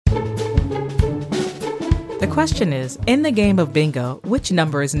The question is, in the game of bingo, which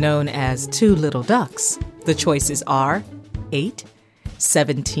number is known as two little ducks? The choices are 8,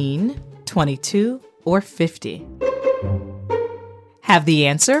 17, 22, or 50. Have the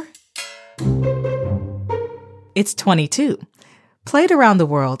answer? It's 22. Played around the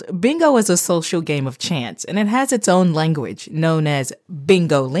world, bingo is a social game of chance, and it has its own language, known as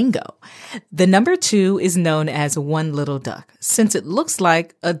bingo lingo. The number 2 is known as one little duck, since it looks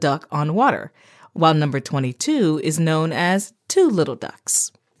like a duck on water, while number 22 is known as two little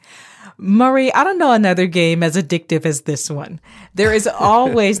ducks. Murray, I don't know another game as addictive as this one. There is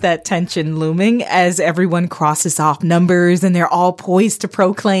always that tension looming as everyone crosses off numbers and they're all poised to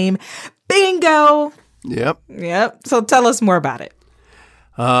proclaim bingo. Yep. So tell us more about it.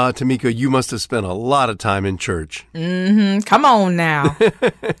 Tamika, you must have spent a lot of time in church. Come on now.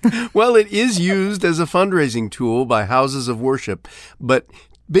 Well, it is used as a fundraising tool by houses of worship, but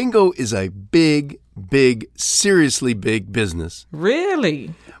bingo is a big, seriously big business.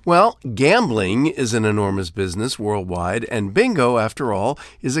 Really? Well, gambling is an enormous business worldwide, and bingo, after all,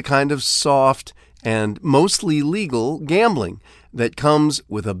 is a kind of soft and mostly legal gambling that comes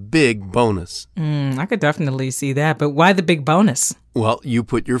with a big bonus. I could definitely see that, but why the big bonus? Well, you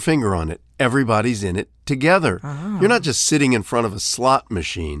put your finger on it. Everybody's in it together. You're not just sitting in front of a slot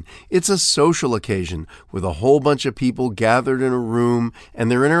machine. It's a social occasion with a whole bunch of people gathered in a room, and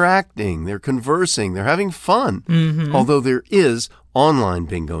they're interacting, they're conversing, they're having fun. Although there is online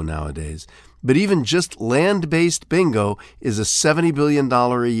bingo nowadays. But even just land-based bingo is a $70 billion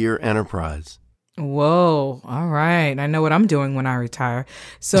a year enterprise. Whoa. All right. I know what I'm doing when I retire.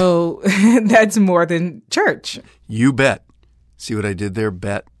 So that's more than church. You bet. See what I did there?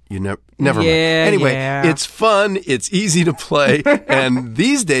 Bet. You never mind. Anyway, It's fun. It's easy to play. And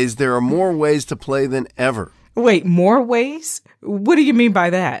these days, there are more ways to play than ever. Wait, more ways? What do you mean by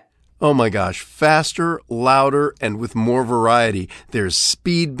that? Oh my gosh, faster, louder, and with more variety. There's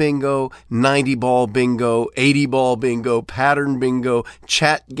speed bingo, 90-ball bingo, 80-ball bingo, pattern bingo,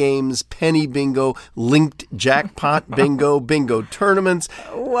 chat games, penny bingo, linked jackpot bingo, bingo tournaments,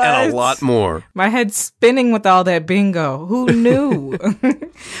 and a lot more. My head's spinning with all that bingo. Who knew?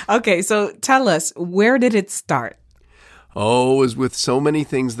 Okay, so tell us, where did it start? Oh, as with so many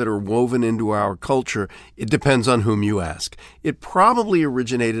things that are woven into our culture, it depends on whom you ask. It probably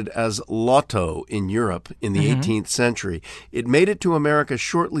originated as lotto in Europe in the 18th century. It made it to America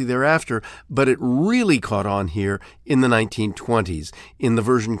shortly thereafter, but it really caught on here in the 1920s in the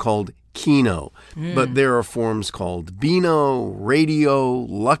version called Keno. But there are forms called Beano, Radio,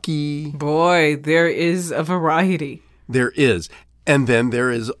 Lucky. Boy, there is a variety. There is. And then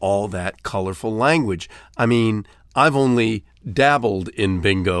there is all that colorful language. I mean, I've only dabbled in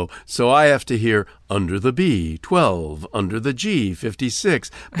bingo, so I have to hear under the B, 12, under the G, 56.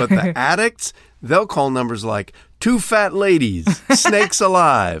 But the addicts, they'll call numbers like two fat ladies, snakes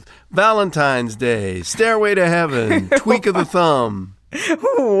alive, Valentine's Day, stairway to heaven, tweak of the thumb.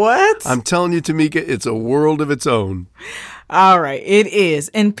 What? I'm telling you, Tamika, it's a world of its own. All right, it is.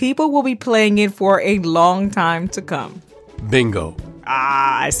 And people will be playing it for a long time to come. Bingo.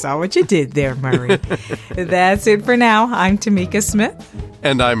 I saw what you did there, Murray. That's it for now. I'm Tamika Smith.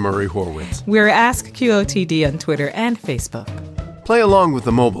 And I'm Murray Horwitz. We're Ask QOTD on Twitter and Facebook. Play along with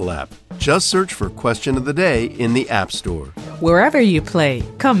the mobile app. Just search for Question of the Day in the App Store. Wherever you play,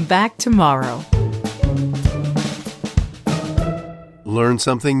 come back tomorrow. Learn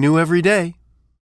something new every day.